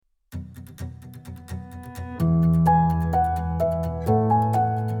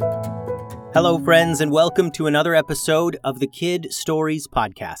Hello, friends, and welcome to another episode of the Kid Stories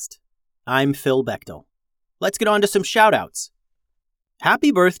Podcast. I'm Phil Bechtel. Let's get on to some shout-outs.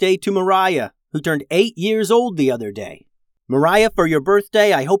 Happy birthday to Mariah, who turned 8 years old the other day. Mariah, for your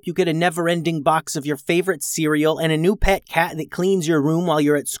birthday, I hope you get a never-ending box of your favorite cereal and a new pet cat that cleans your room while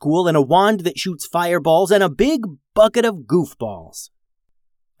you're at school and a wand that shoots fireballs and a big bucket of goofballs.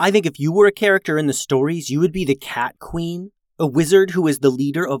 I think if you were a character in the stories, you would be the Cat Queen, a wizard who is the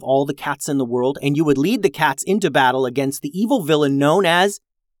leader of all the cats in the world, and you would lead the cats into battle against the evil villain known as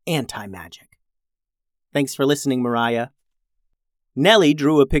Anti-Magic. Thanks for listening, Mariah. Nellie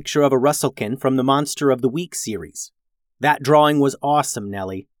drew a picture of a Russellkin from the Monster of the Week series. That drawing was awesome,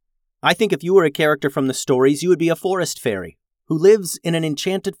 Nellie. I think if you were a character from the stories, you would be a forest fairy who lives in an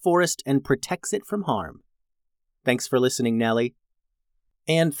enchanted forest and protects it from harm. Thanks for listening, Nellie.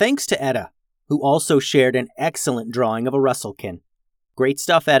 And thanks to Etta, who also shared an excellent drawing of a Russellkin. Great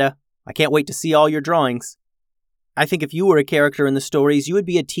stuff, Etta. I can't wait to see all your drawings. I think if you were a character in the stories, you would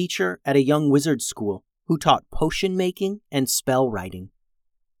be a teacher at a young wizard school who taught potion making and spell writing.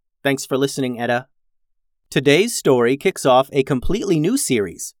 Thanks for listening, Etta. Today's story kicks off a completely new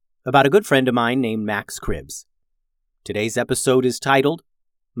series about a good friend of mine named Max Cribbs. Today's episode is titled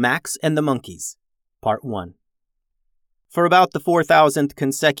Max and the Monkeys, Part 1. For about the 4,000th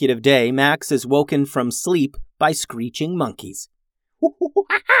consecutive day, Max is woken from sleep by screeching monkeys.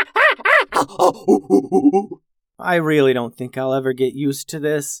 I really don't think I'll ever get used to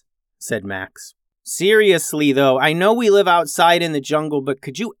this, said Max. Seriously, though, I know we live outside in the jungle, but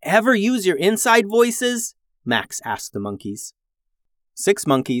could you ever use your inside voices? Max asked the monkeys. 6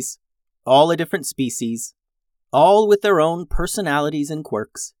 monkeys, all a different species, all with their own personalities and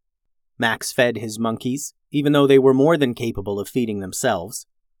quirks. Max fed his monkeys, even though they were more than capable of feeding themselves.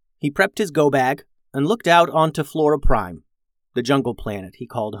 He prepped his go-bag and looked out onto FloraPrime, the jungle planet he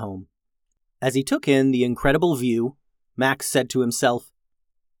called home. As he took in the incredible view, Max said to himself,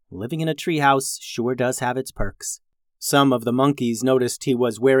 living in a treehouse sure does have its perks. Some of the monkeys noticed he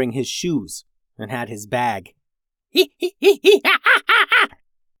was wearing his shoes and had his bag.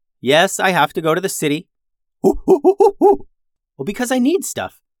 Yes, I have to go to the city. Well, because I need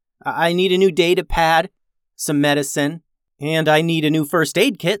stuff. I need a new data pad, some medicine, and I need a new first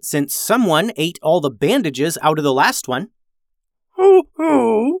aid kit since someone ate all the bandages out of the last one.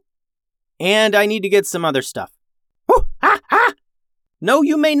 And I need to get some other stuff. No,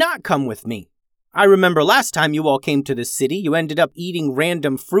 you may not come with me. I remember last time you all came to the city, you ended up eating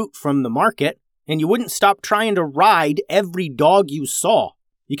random fruit from the market, and you wouldn't stop trying to ride every dog you saw.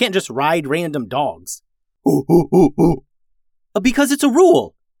 You can't just ride random dogs. Because it's a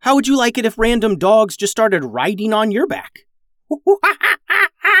rule. How would you like it if random dogs just started riding on your back?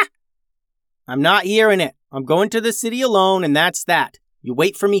 I'm not hearing it. I'm going to the city alone, and that's that. You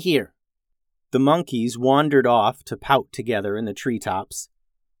wait for me here. The monkeys wandered off to pout together in the treetops.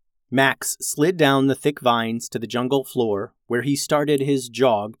 Max slid down the thick vines to the jungle floor, where he started his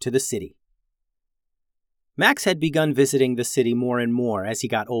jog to the city. Max had begun visiting the city more and more as he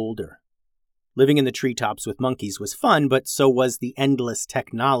got older. Living in the treetops with monkeys was fun, but so was the endless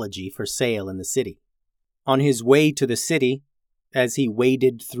technology for sale in the city. On his way to the city, as he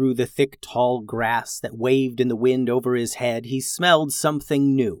waded through the thick, tall grass that waved in the wind over his head, he smelled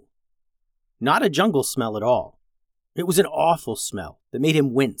something new. Not a jungle smell at all. It was an awful smell that made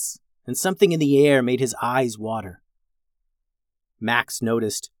him wince, and something in the air made his eyes water. Max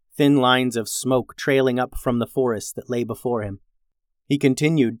noticed thin lines of smoke trailing up from the forest that lay before him. He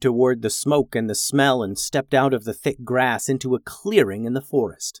continued toward the smoke and the smell and stepped out of the thick grass into a clearing in the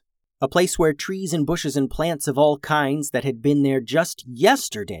forest, a place where trees and bushes and plants of all kinds that had been there just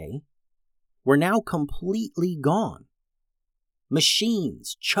yesterday were now completely gone.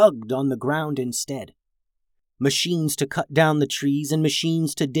 Machines chugged on the ground instead. Machines to cut down the trees and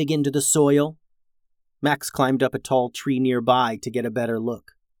machines to dig into the soil. Max climbed up a tall tree nearby to get a better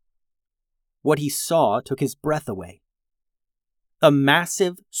look. What he saw took his breath away. A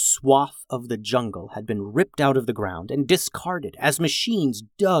massive swath of the jungle had been ripped out of the ground and discarded as machines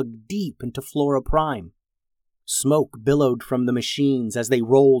dug deep into FloraPrime. Smoke billowed from the machines as they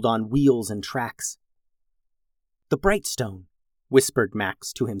rolled on wheels and tracks. The Brightstone, whispered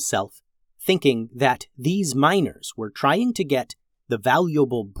Max to himself, thinking that these miners were trying to get the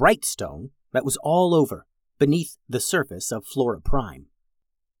valuable Brightstone that was all over beneath the surface of FloraPrime.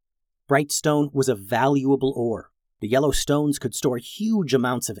 Brightstone was a valuable ore. The yellow stones could store huge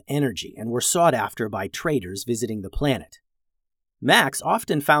amounts of energy and were sought after by traders visiting the planet. Max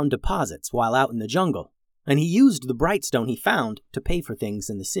often found deposits while out in the jungle, and he used the Brightstone he found to pay for things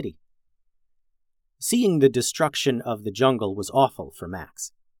in the city. Seeing the destruction of the jungle was awful for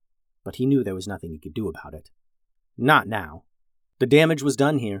Max. but he knew there was nothing he could do about it. Not now. The damage was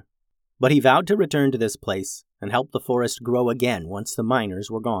done here, but he vowed to return to this place and help the forest grow again once the miners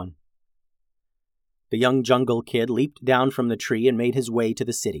were gone. The young jungle kid leaped down from the tree and made his way to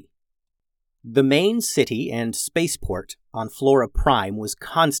the city. The main city and spaceport on FloraPrime was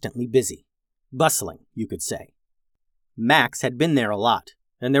constantly busy. Bustling, you could say. Max had been there a lot,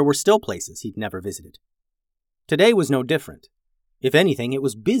 and there were still places he'd never visited. Today was no different. If anything, it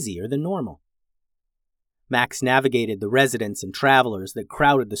was busier than normal. Max navigated the residents and travelers that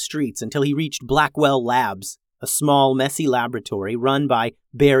crowded the streets until he reached Blackwell Labs, a small, messy laboratory run by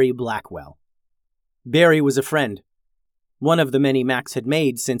Barry Blackwell. Barry was a friend, one of the many Max had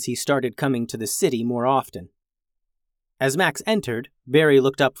made since he started coming to the city more often. As Max entered, Barry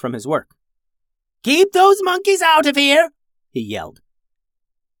looked up from his work. "Keep those monkeys out of here!" he yelled.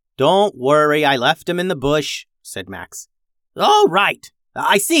 "Don't worry, I left them in the bush," said Max. "Oh, right.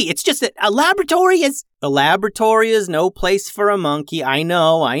 I see. It's just that a laboratory is..." "A laboratory is no place for a monkey. I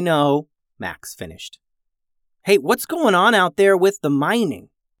know, Max finished. "Hey, what's going on out there with the mining?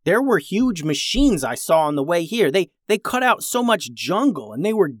 There were huge machines I saw on the way here. They cut out so much jungle, and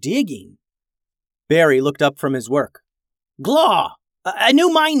they were digging." Barry looked up from his work. "Glaw, a new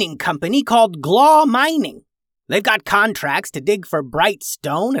mining company called Glaw Mining. They've got contracts to dig for bright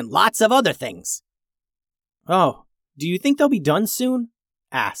stone and lots of other things." "Oh, do you think they'll be done soon?"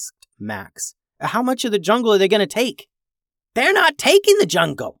 asked Max. "How much of the jungle are they going to take?" "They're not taking the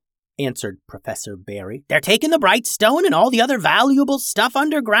jungle," answered Professor Barry. "They're taking the bright stone and all the other valuable stuff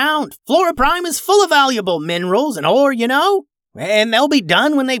underground. FloraPrime is full of valuable minerals and ore, you know. And they'll be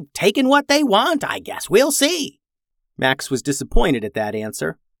done when they've taken what they want, I guess. We'll see." Max was disappointed at that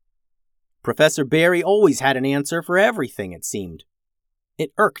answer. Professor Barry always had an answer for everything, it seemed.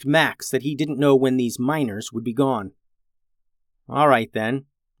 It irked Max that he didn't know when these miners would be gone. "All right, then,"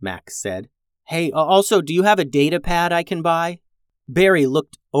 Max said. "Hey, also, do you have a data pad I can buy?" Barry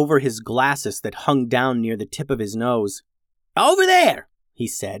looked over his glasses that hung down near the tip of his nose. "Over there," he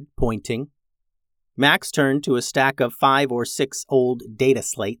said, pointing. Max turned to a stack of 5 or 6 old data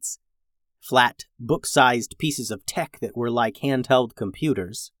slates, flat, book-sized pieces of tech that were like handheld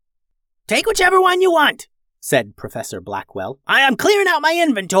computers. "Take whichever one you want," said Professor Blackwell. "I am clearing out my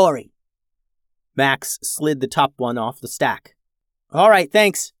inventory." Max slid the top one off the stack. "All right,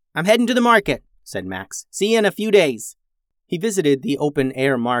 thanks. I'm heading to the market," said Max. "See you in a few days." He visited the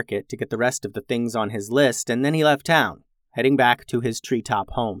open-air market to get the rest of the things on his list, and then he left town, heading back to his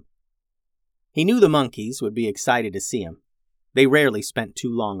treetop home. He knew the monkeys would be excited to see him. They rarely spent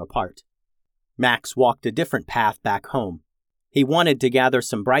too long apart. Max walked a different path back home. He wanted to gather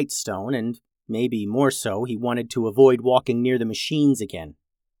some brightstone, and maybe more so, he wanted to avoid walking near the machines again,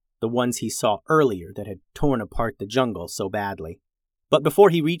 the ones he saw earlier that had torn apart the jungle so badly. But before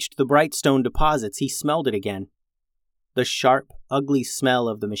he reached the brightstone deposits, he smelled it again. The sharp, ugly smell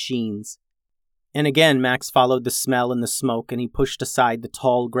of the machines. And again, Max followed the smell and the smoke, and he pushed aside the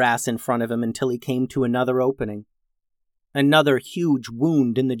tall grass in front of him until he came to another opening. Another huge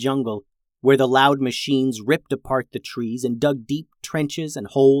wound in the jungle, where the loud machines ripped apart the trees and dug deep trenches and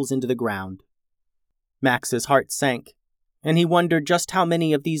holes into the ground. Max's heart sank, and he wondered just how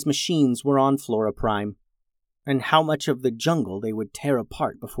many of these machines were on FloraPrime, and how much of the jungle they would tear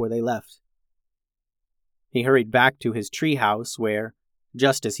apart before they left. He hurried back to his treehouse where,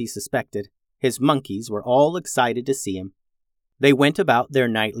 just as he suspected, his monkeys were all excited to see him. They went about their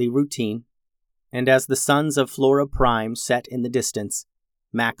nightly routine, and as the suns of FloraPrime set in the distance,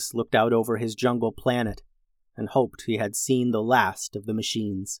 Max looked out over his jungle planet and hoped he had seen the last of the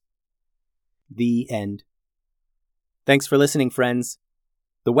machines. The end. Thanks for listening, friends.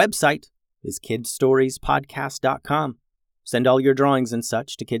 The website is kidstoriespodcast.com. Send all your drawings and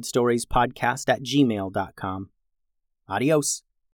such to kidstoriespodcast@gmail.com. Adios.